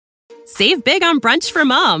Save big on brunch for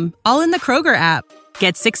mom, all in the Kroger app.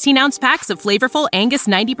 Get 16-ounce packs of flavorful Angus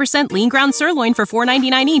 90% lean ground sirloin for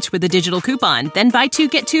 $4.99 each with a digital coupon. Then buy 2,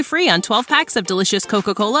 get 2 free on 12 packs of delicious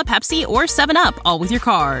Coca-Cola, Pepsi, or 7-Up, all with your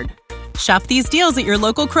card. Shop these deals at your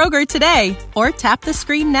local Kroger today, or tap the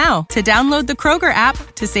screen now to download the Kroger app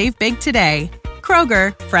to save big today.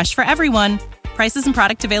 Kroger, fresh for everyone. Prices and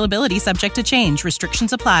product availability subject to change.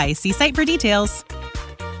 Restrictions apply. See site for details.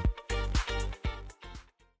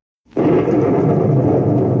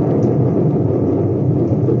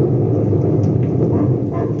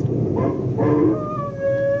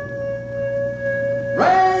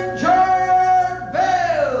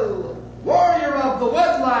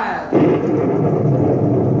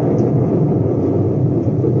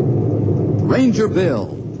 Ranger Bill,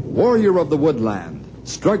 warrior of the woodland,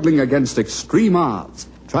 struggling against extreme odds,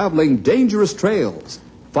 traveling dangerous trails,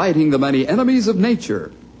 fighting the many enemies of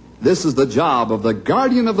nature. This is the job of the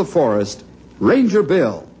guardian of the forest, Ranger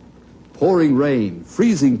Bill. Pouring rain,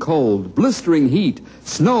 freezing cold, blistering heat,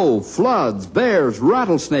 snow, floods, bears,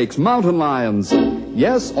 rattlesnakes, mountain lions.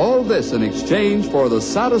 Yes, all this in exchange for the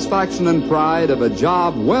satisfaction and pride of a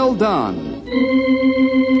job well done.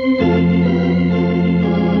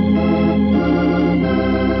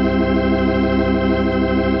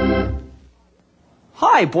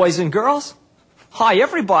 Hi, boys and girls. Hi,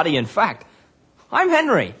 everybody, in fact. I'm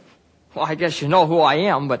Henry. Well, I guess you know who I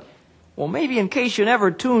am, but, well, maybe in case you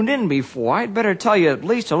never tuned in before, I'd better tell you at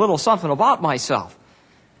least a little something about myself.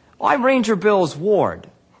 I'm Ranger Bill's ward.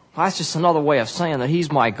 That's just another way of saying that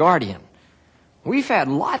he's my guardian. We've had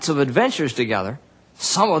lots of adventures together,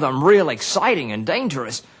 some of them real exciting and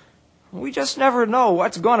dangerous. We just never know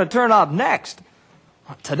what's going to turn up next.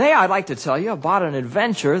 Today I'd like to tell you about an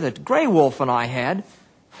adventure that Grey Wolf and I had.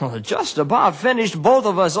 Well, it just about finished both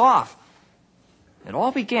of us off. It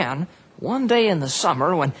all began one day in the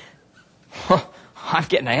summer when... I'm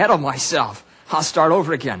getting ahead of myself. I'll start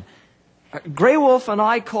over again. Grey Wolf and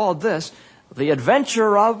I called this the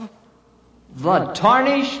adventure of the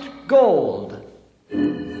Tarnished Gold.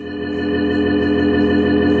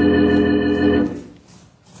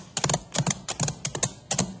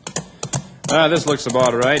 This looks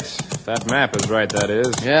about right. If that map is right, that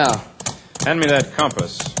is. Yeah. Hand me that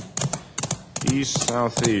compass. East,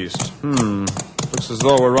 southeast. Looks as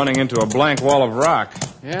though we're running into a blank wall of rock.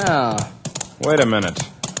 Yeah. Wait a minute.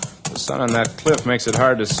 The sun on that cliff makes it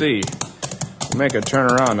hard to see. We'll make a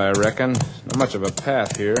turn around, I reckon. Not much of a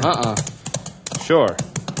path here. Sure.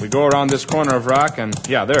 We go around this corner of rock and...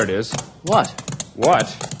 Yeah, there it is. What?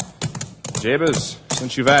 What? Jabez,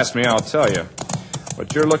 since you've asked me, I'll tell you.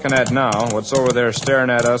 What you're looking at now, what's over there staring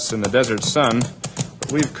at us in the desert sun,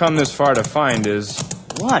 what we've come this far to find is...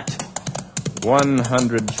 What?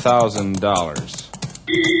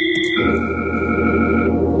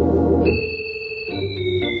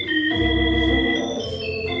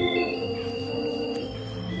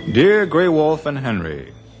 Dear Grey Wolf and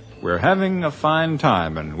Henry, we're having a fine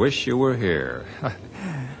time and wish you were here.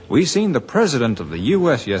 We seen the President of the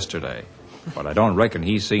U.S. yesterday, but I don't reckon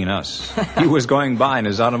he's seen us. He was going by in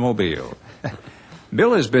his automobile.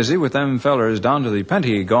 Bill is busy with them fellers down to the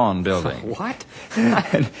Pentagon building. What?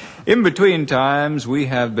 And in between times, we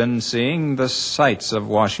have been seeing the sights of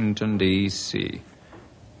Washington, D.C.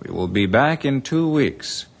 We will be back in 2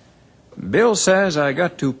 weeks. Bill says I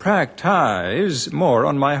got to practice more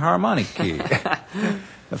on my harmonic key.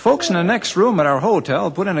 The folks in the next room at our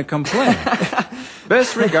hotel put in a complaint.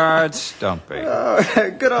 Best regards, Stumpy. Oh,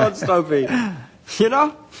 good old Stumpy. You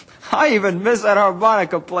know, I even miss that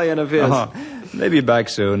harmonica playing of his. Maybe back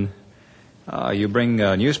soon. You bring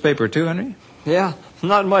a newspaper too, Henry? Yeah,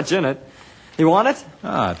 not much in it. You want it?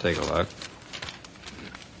 Take a look.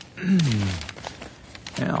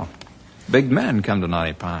 Yeah, big man come to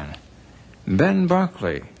Knotty Pine. Ben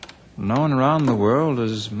Barkley, known around the world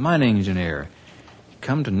as mining engineer,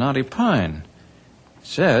 come to Knotty Pine.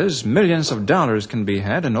 Says millions of dollars can be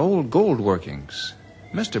had in old gold workings.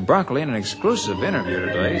 Mr. Barkley, in an exclusive interview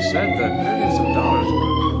today, said that millions of dollars...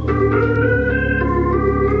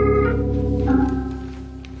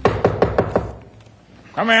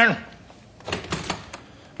 Come in.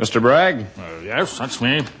 Mr. Bragg? Yes, that's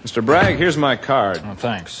me. Mr. Bragg, here's my card. Oh,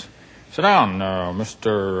 thanks. Sit down,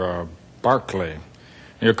 Mr. Barkley.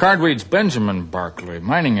 Your card reads Benjamin Barkley,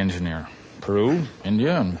 mining engineer. Peru,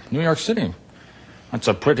 India, and New York City. That's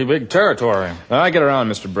a pretty big territory. I get around,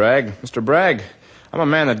 Mr. Bragg. Mr. Bragg, I'm a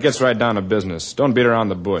man that gets right down to business. Don't beat around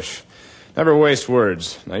the bush. Never waste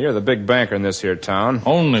words. Now, you're the big banker in this here town.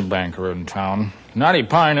 Only banker in town. Knotty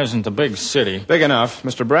Pine isn't a big city. Big enough.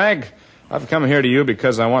 Mr. Bragg, I've come here to you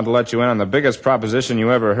because I want to let you in on the biggest proposition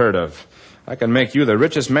you ever heard of. I can make you the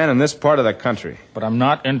richest man in this part of the country. But I'm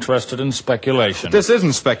not interested in speculation. This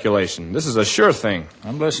isn't speculation. This is a sure thing.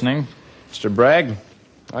 I'm listening. Mr. Bragg,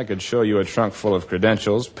 I could show you a trunk full of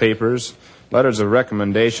credentials, papers, letters of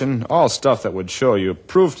recommendation, all stuff that would show you,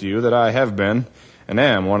 prove to you that I have been and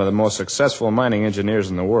am one of the most successful mining engineers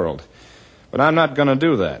in the world. But I'm not going to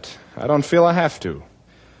do that. I don't feel I have to.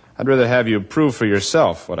 I'd rather have you prove for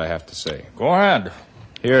yourself what I have to say. Go ahead.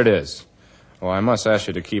 Here it is. Oh, I must ask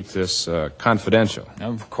you to keep this confidential.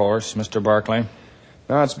 Of course, Mr. Barclay.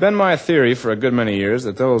 Now, it's been my theory for a good many years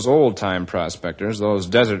that those old-time prospectors, those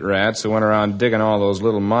desert rats who went around digging all those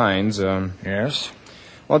little mines... Yes?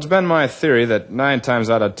 Well, it's been my theory that 9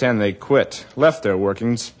 times out of 10 they quit, left their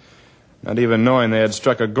workings, not even knowing they had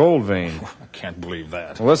struck a gold vein. I can't believe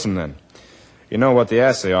that. Well, listen, then. You know what the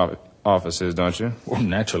assay office is, don't you? Well,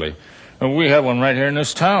 naturally. We have one right here in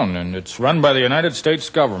this town, and it's run by the United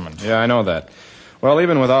States government. Yeah, I know that. Well,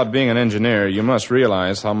 even without being an engineer, you must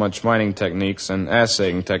realize how much mining techniques and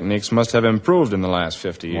assaying techniques must have improved in the last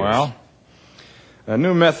 50 years. Well?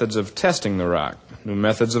 New methods of testing the rock, new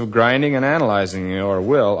methods of grinding and analyzing the ore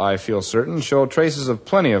will, I feel certain, show traces of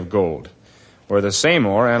plenty of gold, where the same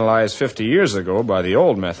ore analyzed 50 years ago by the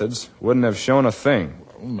old methods wouldn't have shown a thing.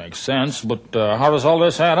 Well, makes sense, but how does all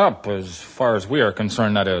this add up, as far as we are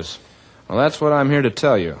concerned, that is? Well, that's what I'm here to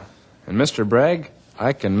tell you. And, Mr. Bragg,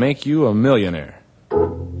 I can make you a millionaire.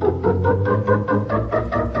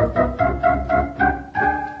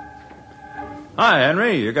 Hi,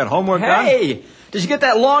 Henry. You got homework done? Hey, did you get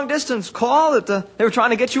that long-distance call that they were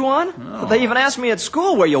trying to get you on? No. They even asked me at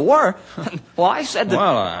school where you were. Well, I said that...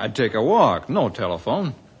 Well, I'd take a walk. No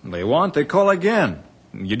telephone. They want, they call again.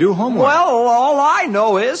 You do homework. Well, all I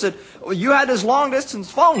know is that you had this long-distance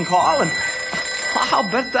phone call, and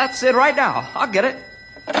I'll bet that's it right now. I'll get it.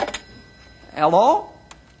 Hello?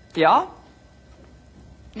 Yeah?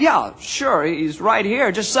 Yeah, sure. He's right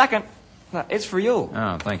here. Just a second. It's for you.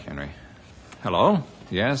 Oh, thank you, Henry. Hello?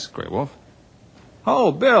 Yes, Grey Wolf.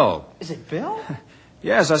 Oh, Bill. Is it Bill?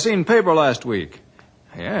 Yes, I seen paper last week.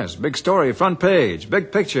 Yes, big story, front page,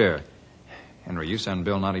 big picture. Henry, you send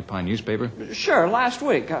Bill Knotty Pine newspaper? Sure, last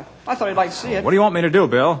week. I thought he'd like to see it. What do you want me to do,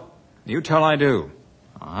 Bill? You tell I do.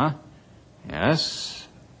 Uh-huh. Yes.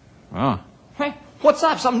 Oh. Hey, what's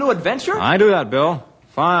up? Some new adventure? I do that, Bill.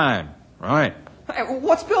 Fine. Right. Hey,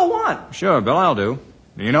 what's Bill want? Sure, Bill, I'll do.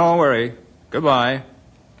 You know, worry. Goodbye.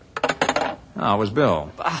 Oh, it was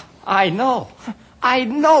Bill. I know. I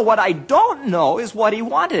know. What I don't know is what he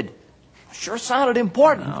wanted. Sure sounded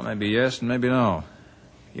important. Oh, maybe yes and maybe no.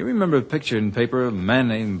 You remember the picture in paper of a man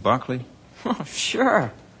named Barclay?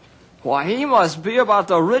 Sure. Why, he must be about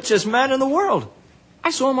the richest man in the world.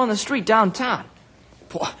 I saw him on the street downtown.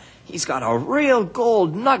 Boy, he's got a real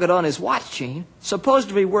gold nugget on his watch chain, supposed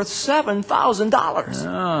to be worth $7,000.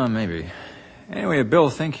 Oh, maybe. Anyway, Bill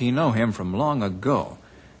think he know him from long ago.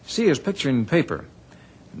 See his picture in paper.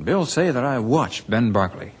 And Bill say that I watched Ben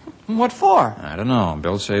Barclay. What for? I don't know.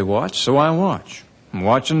 Bill say watch, so I watch.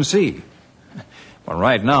 Watch and see. Well,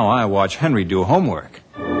 right now I watch Henry do homework.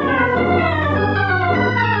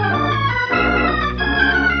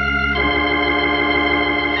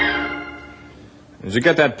 Did you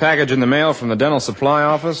get that package in the mail from the dental supply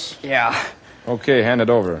office? Yeah. Okay, hand it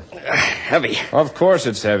over. Heavy. Of course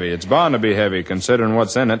it's heavy. It's bound to be heavy, considering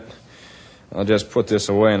what's in it. I'll just put this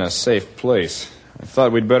away in a safe place. I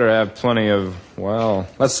thought we'd better have plenty of, well,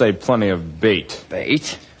 let's say plenty of bait.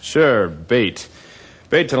 Bait? Sure, bait.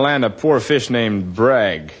 Bait to land a poor fish named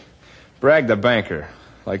Bragg. Bragg the banker.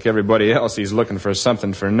 Like everybody else, he's looking for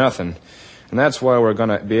something for nothing. And that's why we're going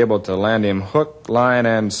to be able to land him hook, line,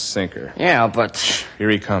 and sinker. Yeah, but... Here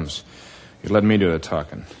he comes. You let me do the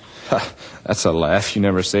talking. That's a laugh. You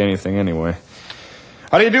never say anything anyway.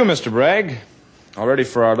 How do you do, Mr. Bragg? All ready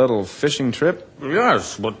for our little fishing trip?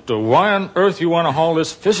 Yes, but why on earth you want to haul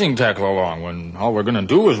this fishing tackle along when all we're going to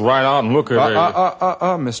do is ride out and look at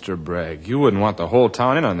Mr. Bragg, you wouldn't want the whole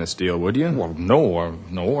town in on this deal, would you? Well,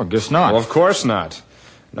 no, I guess not. Well, of course not.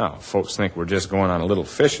 Now, folks think we're just going on a little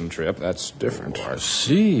fishing trip. That's different. Oh, I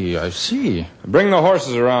see. Bring the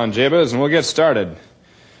horses around, Jabez, and we'll get started.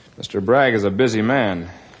 Mr. Bragg is a busy man.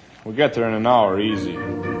 We'll get there in an hour, easy.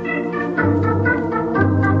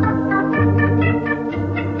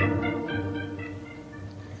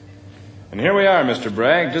 And here we are, Mr.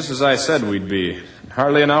 Bragg, just as I said we'd be.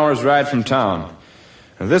 Hardly an hour's ride from town.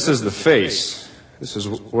 Now, this is the face. This is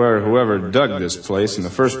where whoever dug this place in the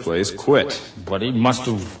first place quit. But he must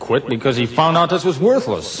have quit because he found out this was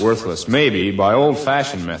worthless. Worthless, maybe, by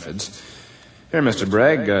old-fashioned methods. Here, Mr.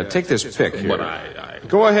 Bragg, take this pick here. But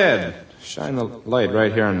Go ahead. Shine the light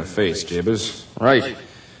right here on the face, Jabez. Right.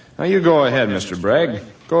 Now, you go ahead, Mr. Bragg.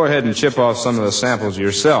 Go ahead and chip off some of the samples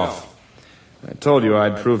yourself. I told you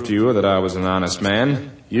I'd prove to you that I was an honest man.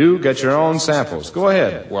 You get your own samples. Go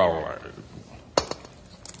ahead. Well,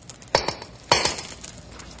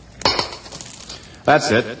 That's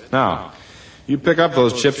it. Now, you pick up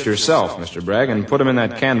those chips yourself, Mr. Bragg, and put them in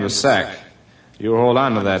that canvas sack. You hold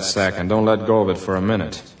on to that sack and don't let go of it for a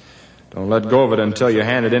minute. Don't let go of it until you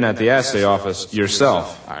hand it in at the assay office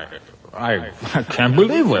yourself. I can't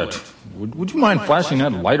believe it. Would you mind flashing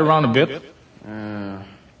that light around a bit?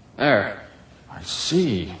 There. I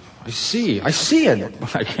see it.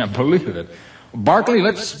 I can't believe it. Barkley,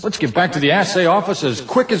 let's get back to the assay office as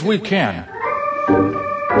quick as we can.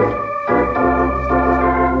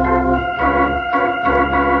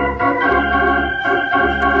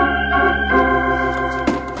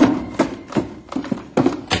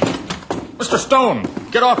 Mr. Stone,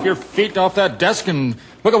 get off your feet off that desk and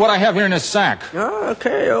look at what I have here in this sack.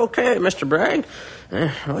 Okay, Mr. Bragg.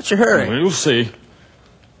 What's your hurry? Well, you'll see.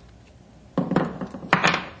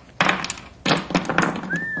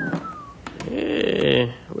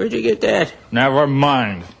 Where'd you get that? Never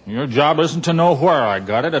mind. Your job isn't to know where I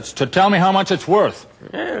got it. It's to tell me how much it's worth.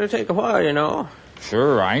 Yeah, it'll take a while, you know.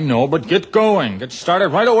 Sure, I know, but get going. Get started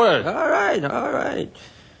right away. All right.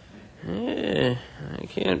 Yeah, I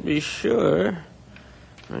can't be sure.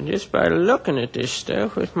 Just by looking at this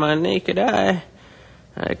stuff with my naked eye,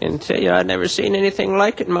 I can tell you I've never seen anything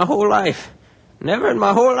like it in my whole life. Never in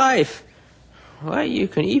my whole life. Why, you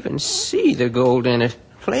can even see the gold in it.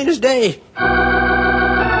 Plain as day.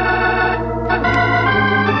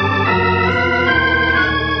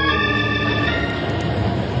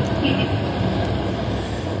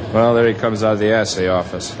 Well, there he comes out of the assay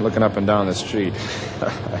office, looking up and down the street.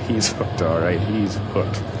 He's hooked, all right. He's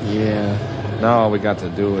hooked. Yeah. Now all we got to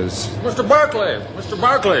do is... Mr. Barkley,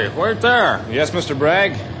 wait there. Yes, Mr.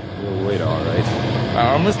 Bragg? We'll wait, all right.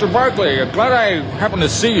 Mr. Barkley, glad I happened to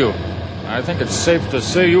see you. I think it's safe to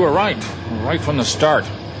say you were right from the start.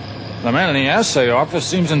 The man in the assay office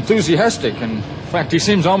seems enthusiastic. In fact, he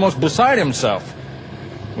seems almost beside himself.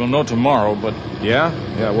 We'll know tomorrow, but... Yeah?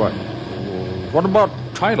 Yeah, what? What about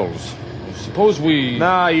titles? Suppose we...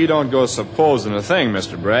 Nah, you don't go supposing a thing,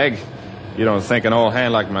 Mr. Bragg. You don't think an old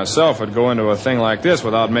hand like myself would go into a thing like this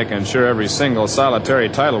without making sure every single solitary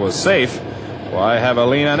title was safe. Well, I have a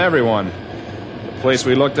lien on everyone. The place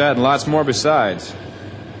we looked at and lots more besides.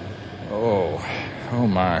 Oh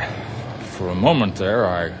my. For a moment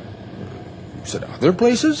there, You said other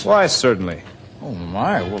places? Why, certainly. Oh,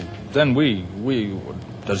 my. Well, then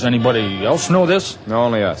Does anybody else know this? No,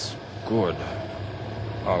 only us. Good.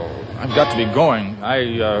 Oh, I've got to be going. I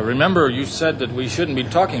remember you said that we shouldn't be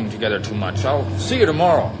talking together too much. I'll see you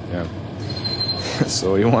tomorrow. Yeah.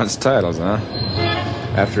 So he wants titles, huh?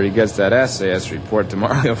 After he gets that SAS report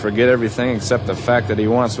tomorrow, he'll forget everything except the fact that he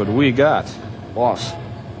wants what we got. Boss,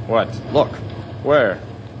 What? look. Where?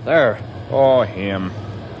 There. Oh, him.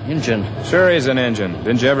 Engine. Sure he's an engine.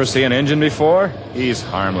 Didn't you ever see an engine before? He's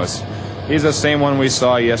harmless. He's the same one we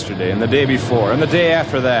saw yesterday, and the day before, and the day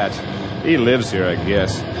after that. He lives here, I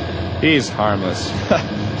guess. He's harmless.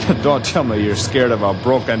 Don't tell me you're scared of a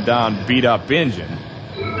broken-down, beat-up engine.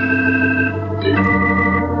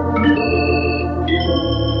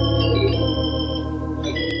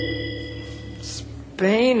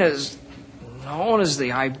 Spain is known as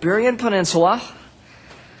the Iberian Peninsula.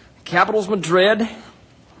 Capital's Madrid.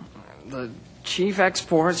 The chief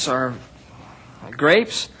exports are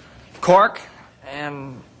grapes, cork,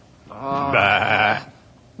 and... Bah.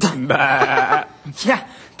 Bah. Yeah,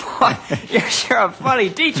 boy, you're sure a funny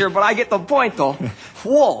teacher, but I get the point, though.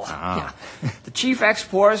 Wool. Yeah. The chief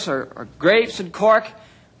exports are grapes and cork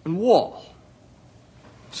and wool.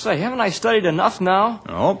 Say, haven't I studied enough now?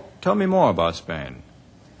 Oh, tell me more about Spain.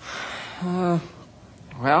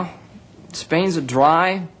 Well, Spain's a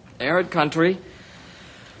dry, arid country.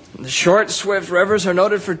 The short, swift rivers are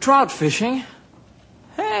noted for trout fishing.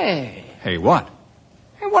 Hey. Hey, what?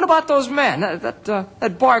 Hey, what about those men?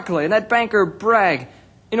 That Barkley and that banker Bragg.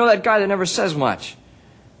 You know, that guy that never says much.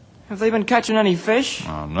 Have they been catching any fish?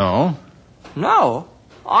 Oh, no. No?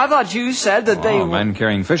 I thought you said that they... Men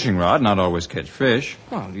carrying fishing rod not always catch fish.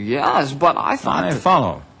 Well, yes, but I thought... I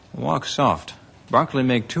follow. Walk soft. Barkley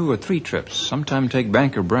make 2 or 3 trips. Sometime take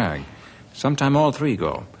banker Bragg. Sometime all 3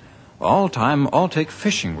 go. All time, all take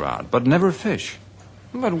fishing rod, but never fish.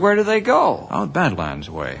 But where do they go? Out Badlands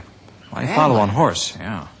way. I follow on horse,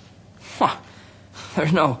 yeah.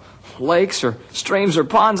 There's no lakes or streams or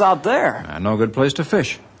ponds out there. No good place to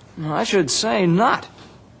fish. I should say not.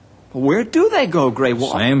 Where do they go, Grey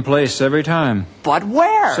Wolf? Same place every time. But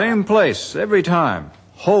where? Same place every time.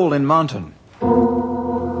 Hole in mountain.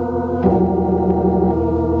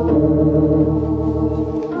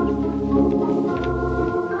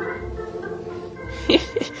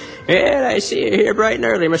 Yeah, I see you here bright and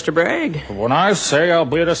early, Mr. Bragg. When I say I'll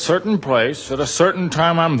be at a certain place, at a certain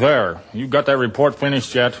time, I'm there. You got that report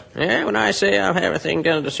finished yet? Yeah, when I say I'll have everything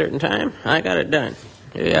done at a certain time, I got it done.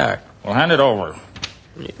 Here you are. Well, hand it over.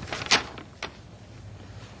 Yeah.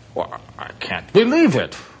 Well, I can't believe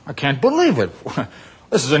it. I can't believe it.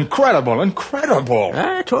 This is incredible, incredible.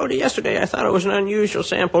 I told you yesterday I thought it was an unusual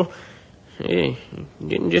sample. Hey, you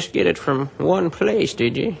didn't just get it from one place,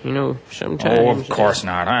 did you? You know, sometimes... Oh, of course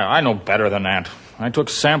not. I know better than that. I took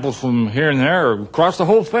samples from here and there across the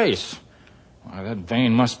whole face. Why, that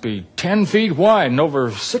vein must be 10 feet wide and over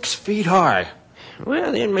 6 feet high.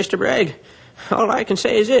 Well, then, Mr. Bragg, all I can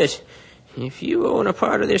say is this. If you own a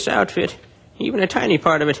part of this outfit, even a tiny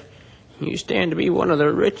part of it, you stand to be one of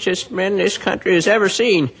the richest men this country has ever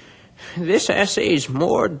seen. This assays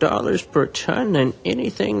more dollars per ton than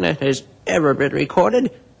anything that has ever been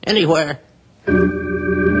recorded anywhere.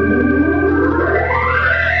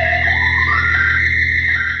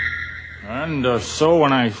 And so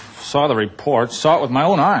when I saw the report, saw it with my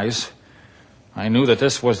own eyes, I knew that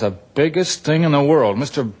this was the biggest thing in the world.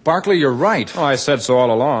 Mr. Barkley, you're right. Oh, I said so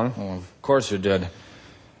all along. Oh, of course you did.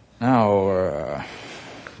 Now,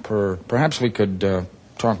 perhaps we could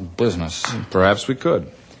talk business. Perhaps we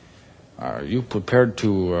could. Are you prepared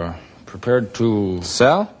to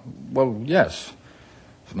Sell? Well, yes.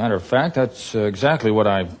 As a matter of fact, that's exactly what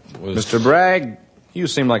I was... Mr. Bragg, you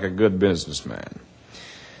seem like a good businessman.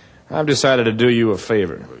 I've decided to do you a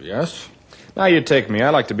favor. Yes? Now you take me.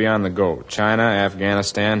 I like to be on the go. China,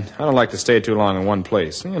 Afghanistan. I don't like to stay too long in one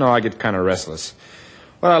place. You know, I get kind of restless.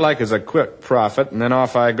 What I like is a quick profit, and then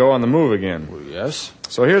off I go on the move again. Well, yes?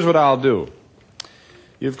 So here's what I'll do.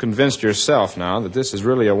 You've convinced yourself now that this is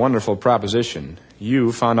really a wonderful proposition.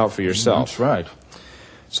 You found out for yourself. That's right.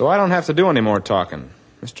 So I don't have to do any more talking.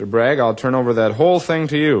 Mr. Bragg, I'll turn over that whole thing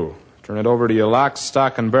to you. Turn it over to you lock,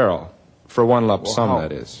 stock, and barrel. For one lump sum,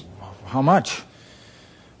 that is. How much?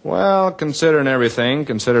 Well, considering everything,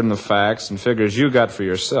 considering the facts and figures you got for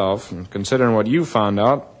yourself, and considering what you found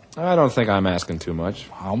out, I don't think I'm asking too much.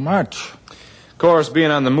 How much? Of course,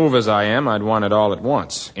 being on the move as I am, I'd want it all at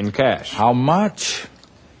once, in cash. How much?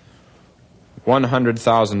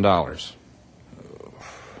 $100,000.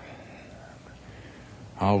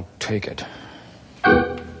 I'll take it.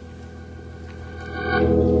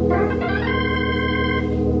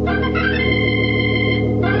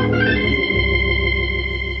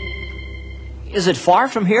 Is it far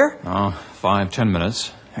from here? Oh, 5-10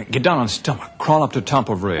 minutes. Get down on stomach. Crawl up to top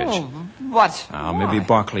of ridge. Oh, but... Maybe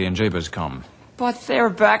Barkley and Jabez come. But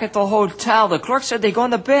they're back at the hotel. The clerk said they'd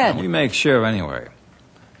gone to bed. We make sure anyway.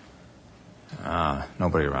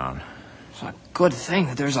 Nobody around. It's a good thing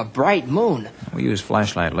that there's a bright moon. We use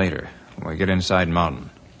flashlight later when we get inside mountain.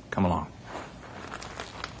 Come along.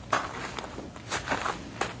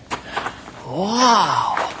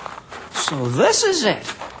 Wow. So this is it.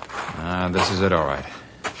 This is it, all right.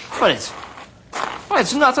 But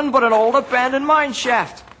it's nothing but an old abandoned mine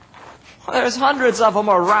shaft. There's hundreds of them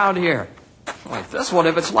around here. Like this one,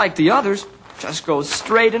 if it's like the others, just goes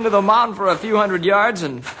straight into the mountain for a few hundred yards,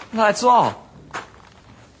 and that's all.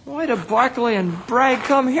 Why do Barkley and Bragg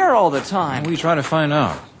come here all the time? We try to find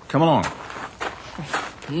out. Come along.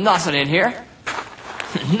 Nothing in here.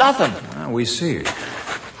 Nothing. We see.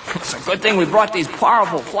 It's a good thing we brought these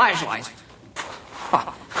powerful flashlights.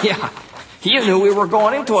 Yeah, you knew we were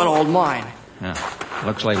going into an old mine. Yeah,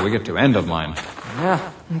 looks like we get to end of mine.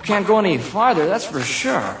 Yeah, we can't go any farther, that's for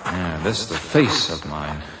sure. Yeah, this is the face of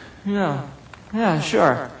mine. Yeah,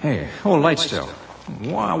 sure. Hey, hold light still.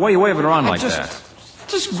 Why are you waving around like that?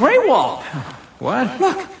 Just Grey Wolf. What?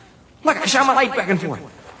 Look, I shine my light back and forth.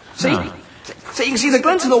 See? So you can see the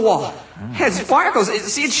glints of the wall. It sparkles.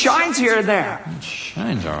 See, it shines here and there. It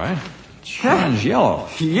shines, all right. It shines yellow.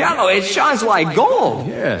 Yellow? It shines like gold.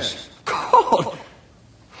 Yes. Gold?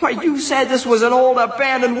 Why, you said this was an old,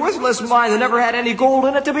 abandoned, worthless mine that never had any gold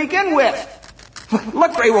in it to begin with.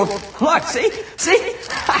 Look, Grey Wolf. Look, see?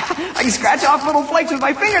 I can scratch off little flakes with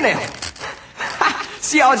my fingernail.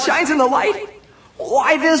 See how it shines in the light?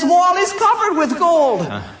 Why, this wall is covered with gold.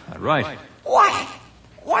 Right.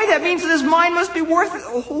 Why, that means this mine must be worth,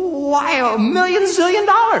 $1 million zillion.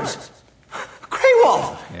 Grey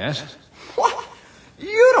Wolf. Yes? What?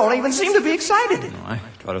 You don't even seem to be excited. I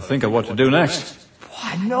try to think of what to do next.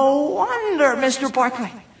 Why, no wonder, Mr.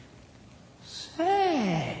 Barkley.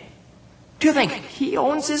 Say, do you think he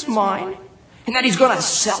owns this mine? And that he's going to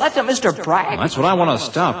sell it to Mr. Bragg? That's what I want to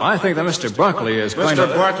stop. I think that Mr. Barkley is going to...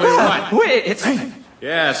 Mr. Barkley, what? Wait, it's...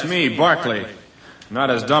 Yeah, it's me, Barkley.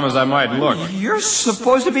 Not as dumb as I might look. You're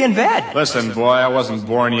supposed to be in bed. Listen, boy, I wasn't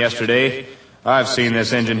born yesterday. I've seen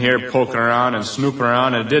this engine here poking around and snooping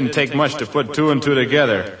around, and it didn't take much to put two and two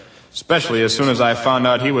together, especially as soon as I found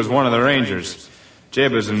out he was one of the Rangers.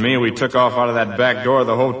 Jabez and me, we took off out of that back door of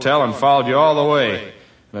the hotel and followed you all the way.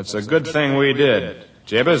 That's a good thing we did.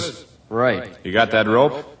 Jabez? Right. You got that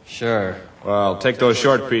rope? Sure. Well, take those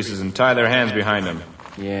short pieces and tie their hands behind them.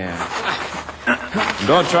 Yeah. And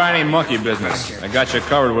don't try any monkey business. I got you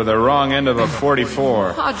covered with the wrong end of a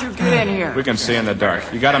 .44. How'd you get in here? We can see in the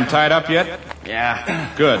dark. You got them tied up yet?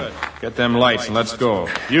 Yeah. Good. Get them lights and let's go.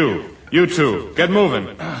 You two, get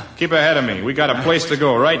moving. Keep ahead of me. We got a place to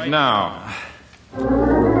go right now.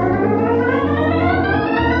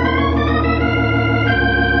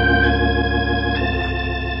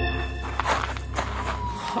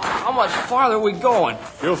 How much farther are we going?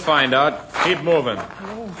 You'll find out. Keep moving.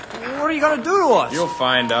 What are you going to do to us? You'll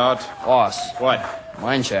find out. Boss. What?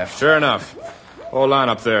 Mine shaft. Sure enough. Hold on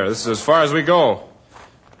up there. This is as far as we go.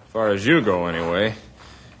 As far as you go, anyway.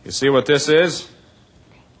 You see what this is?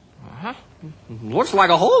 Uh-huh. Looks like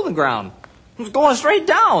a hole in the ground. It's going straight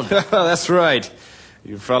down. That's right.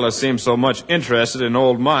 You fellas seem so much interested in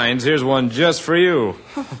old mines. Here's one just for you.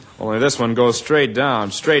 Only this one goes straight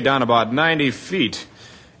down about 90 feet.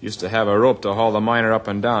 Used to have a rope to haul the miner up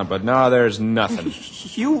and down, but now there's nothing.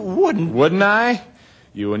 You wouldn't. Wouldn't I?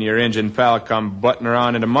 You and your engine pal come butting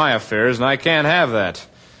around into my affairs, and I can't have that.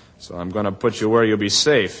 So I'm going to put you where you'll be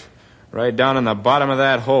safe. Right down in the bottom of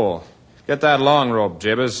that hole. Get that long rope,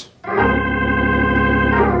 Jabez.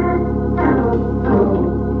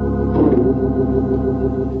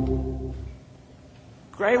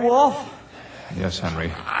 Grey Wolf? Yes,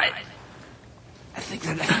 Henry. I think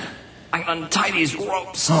that I can untie these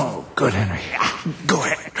ropes. Oh, good, Henry. Go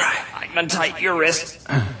ahead. I can untie your wrist.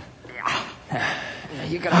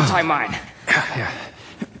 You can untie mine. Yeah.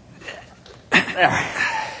 There.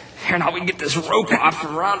 Here, now we can get this rope off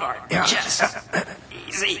from around our chest.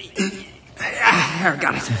 Easy. There,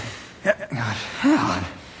 got it. Got it.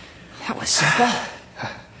 That was simple.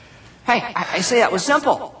 Hey, I say that was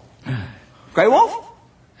simple. Grey Wolf?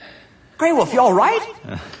 Grey Wolf, you all right?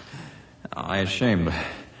 I ashamed.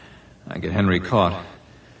 I get Henry caught.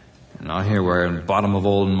 And out here we're in the bottom of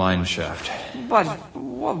old mine shaft. But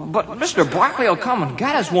Mr. Barkley will come and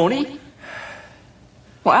get us, won't he?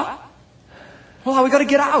 Well, how are we going to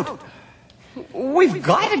get out? We've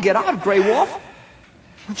got to get out, Grey Wolf.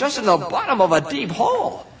 We're just in the bottom of a deep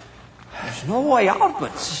hole. There's no way out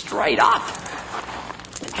but straight up.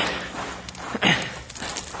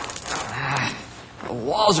 The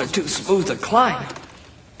walls are too smooth to climb.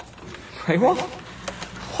 Grey Wolf,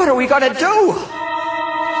 what are we going to do?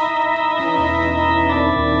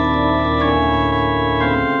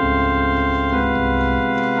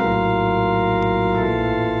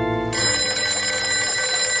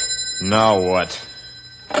 Now what?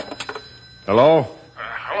 Hello?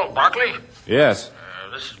 Hello, Barkley? Yes.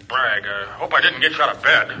 This is Bragg. Hope I didn't get you out of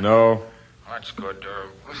bed. No. That's good.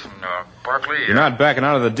 Listen, Barkley... You're not backing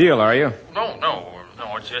out of the deal, are you? No.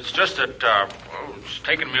 It's just that it's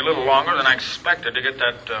taken me a little longer than I expected to get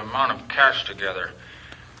that amount of cash together.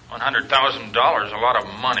 $100,000, a lot of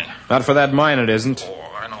money. Not for that mine, it isn't.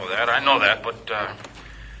 Oh, I know that, but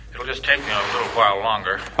it'll just take me a little while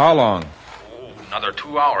longer. How long? Oh, another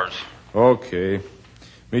 2 hours. Okay.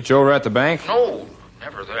 Meet you over at the bank? No,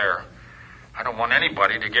 never there. I don't want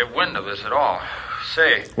anybody to get wind of this at all.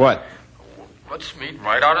 Say... What? Let's meet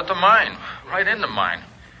right out at the mine. Right in the mine.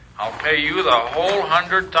 I'll pay you the whole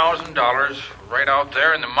 $100,000 right out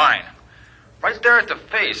there in the mine. Right there at the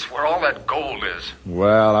face where all that gold is.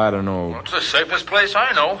 Well, I don't know. Well, it's the safest place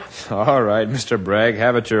I know. All right, Mr. Bragg,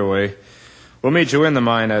 have it your way. We'll meet you in the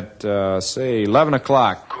mine at, say, 11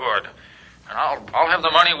 o'clock. Good. And I'll have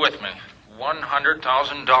the money with me.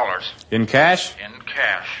 $100,000. In cash? In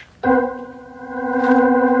cash.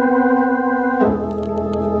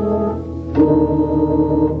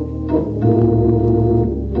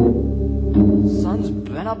 Sun's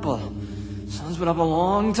been up a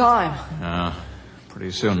long time.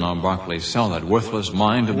 Pretty soon now, Barkley sell that worthless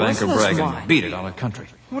mine to Banker Bragg and beat it out of country.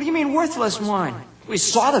 What do you mean worthless mine? We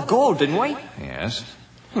saw the gold, didn't we? Yes.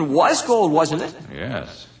 It was gold, wasn't it?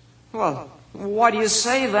 Yes. Well, why do you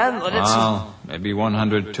say then that it's... Well, maybe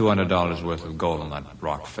 $100, $200 worth of gold on that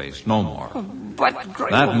rock face. No more. But...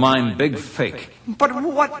 That mine, big fake. But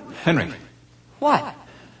what... Henry. What?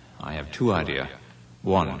 I have two ideas.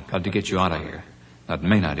 One, got to get you out of here. That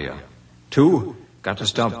main idea. Two, got to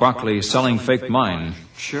stop Barkley selling fake mine.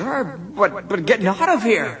 Sure, but getting out of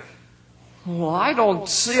here. Well, I don't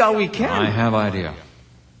see how we can. I have idea.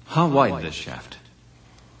 How wide this shaft?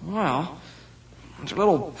 Well, there's a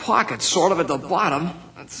little pocket sort of at the bottom.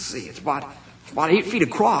 Let's see, it's about 8 feet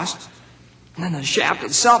across. And then the shaft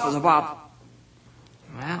itself is about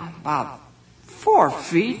 4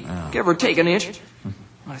 feet, give or take an inch.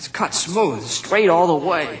 It's cut smooth, straight all the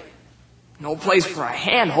way. No place for a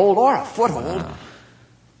handhold or a foothold.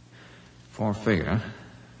 4 feet, huh?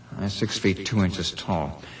 I'm 6 feet 2 inches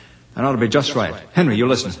tall. That ought to be just right. Henry, you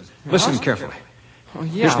listen. Listen carefully. Oh,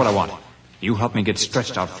 yeah. Here's what I want. You help me get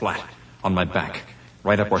stretched out flat, on my back,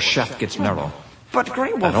 right up where shaft gets narrow. But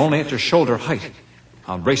Grey Wolf... And only at your shoulder height.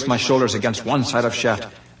 I'll brace my shoulders against one side of shaft,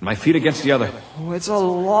 and my feet against the other. Oh, it's a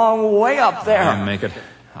long way up there. I make it.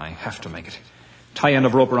 I have to make it. Tie end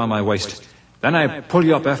of rope around my waist. Then I pull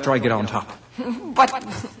you up after I get on top. But,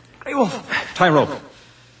 Grey Wolf... Tie rope.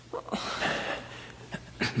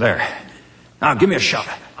 There. Now, give me a shot.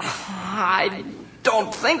 I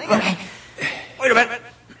don't think that... Wait a minute.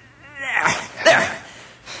 There.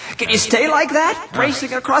 Can you stay like that?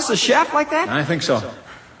 Bracing across the shaft like that? I think so.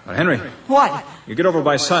 But Henry. What? You get over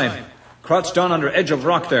by side. Crouch down under edge of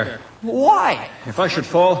rock there. Why? If I should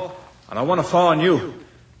fall, I don't want to fall on you.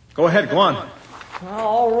 Go ahead, go on.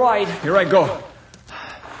 All right. Here I go.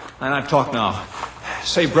 And I talk now.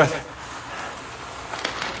 Save breath.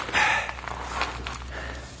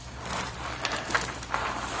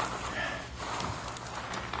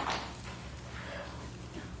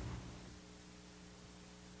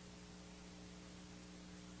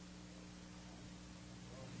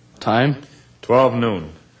 Time? 12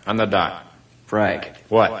 noon. On the dot. Frag.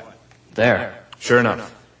 What? There. Sure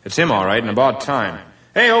enough. It's him, all right, and about time.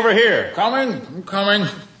 Hey, over here. I'm coming.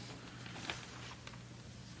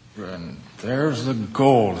 And there's the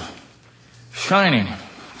gold. Shining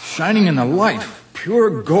in the light.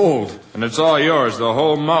 Pure gold. And it's all yours, the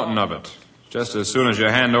whole mountain of it. Just as soon as you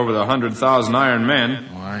hand over the 100,000 iron men.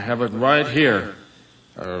 I have it right here.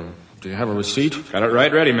 Do you have a receipt? Got it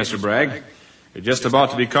right ready, Mr. Bragg. You're just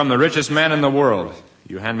about to become the richest man in the world.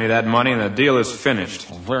 You hand me that money and the deal is finished.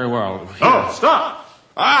 Oh, very well. Here. Oh, stop!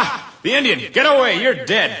 Ah, the Indian, get away, you're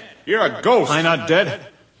dead. You're a ghost. I'm not dead.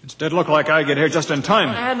 Instead, look like I get here just in time.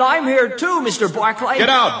 And I'm here too, Mr. Barclay. Get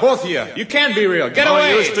out, both of you. You can't be real. Get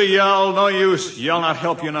away. No use to yell, no use. Yell not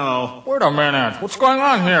help you now. Wait a minute. What's going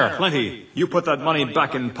on here? Plenty. You put that money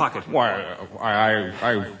back in pocket. Why,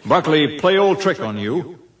 I... Buckley play old trick on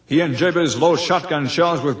you. He and Jabez load shotgun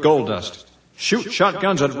shells with gold dust. Shoot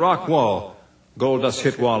shotguns at rock wall. Gold dust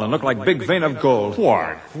hit wall and look like big vein of gold.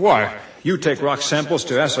 Why? You take rock samples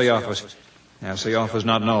to assay office. Assay office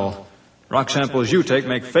not know. Rock samples you take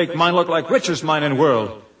make fake mine look like richest mine in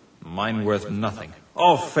world. Mine worth nothing.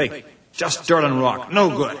 All fake. Just dirt and rock.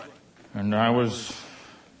 No good. And I was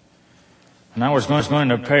going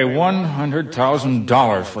to pay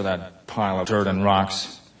 $100,000 for that pile of dirt and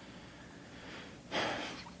rocks.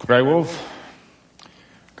 Grey Wolf,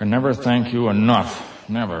 can never thank you enough.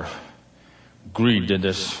 Never. Greed did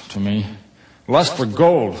this to me. Lust for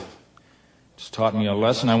gold. It's taught me a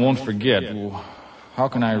lesson I won't forget. How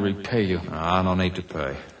can I repay you? No need to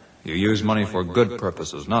pay. You use money for good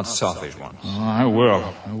purposes, not selfish ones. I will.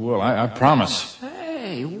 I promise.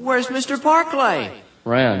 Hey, where's Mr. Barclay?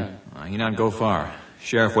 Ran. He not go far.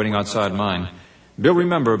 Sheriff waiting outside mine. Bill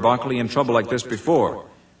remember Barclay in trouble like this before.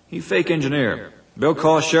 He fake engineer. Bill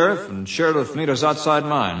call sheriff, and sheriff meet us outside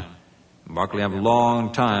mine. Barclay have a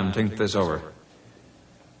long time to think this over.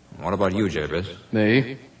 What about you, Jabez?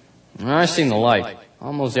 Me? I seen the light.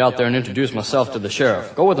 I'm mostly out there and introduce myself to the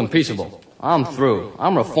sheriff. Go with him peaceable. I'm through.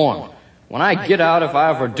 I'm reformed. When I get out, if I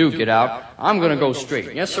ever do get out, I'm going to go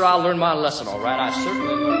straight. Yes, sir, I'll learn my lesson, all right. I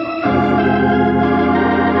certainly learned my...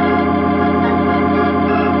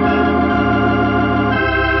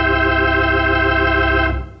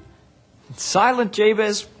 Silent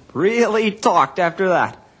Jabez really talked after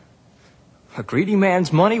that. A greedy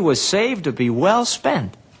man's money was saved to be well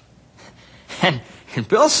spent. And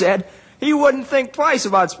Bill said he wouldn't think twice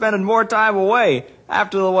about spending more time away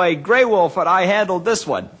after the way Grey Wolf and I handled this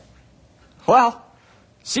one. Well,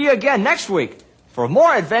 see you again next week for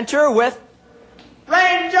more adventure with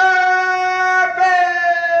Ranger Bill!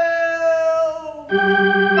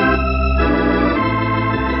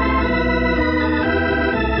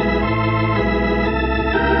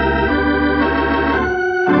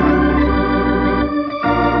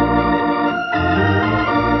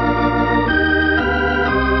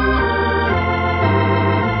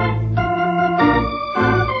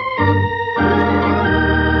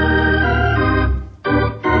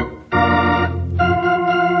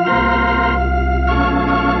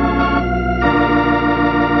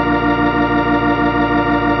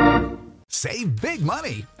 big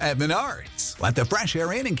money at Menards. Let the fresh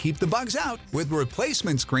air in and keep the bugs out with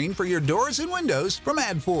replacement screen for your doors and windows from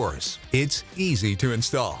Adforce. It's easy to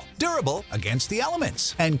install, durable against the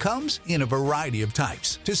elements, and comes in a variety of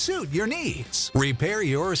types to suit your needs. Repair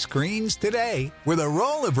your screens today with a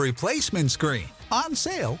roll of replacement screen on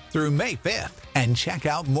sale through May 5th. And check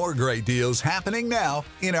out more great deals happening now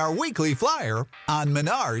in our weekly flyer on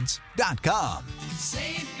Menards.com.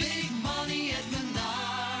 Save big money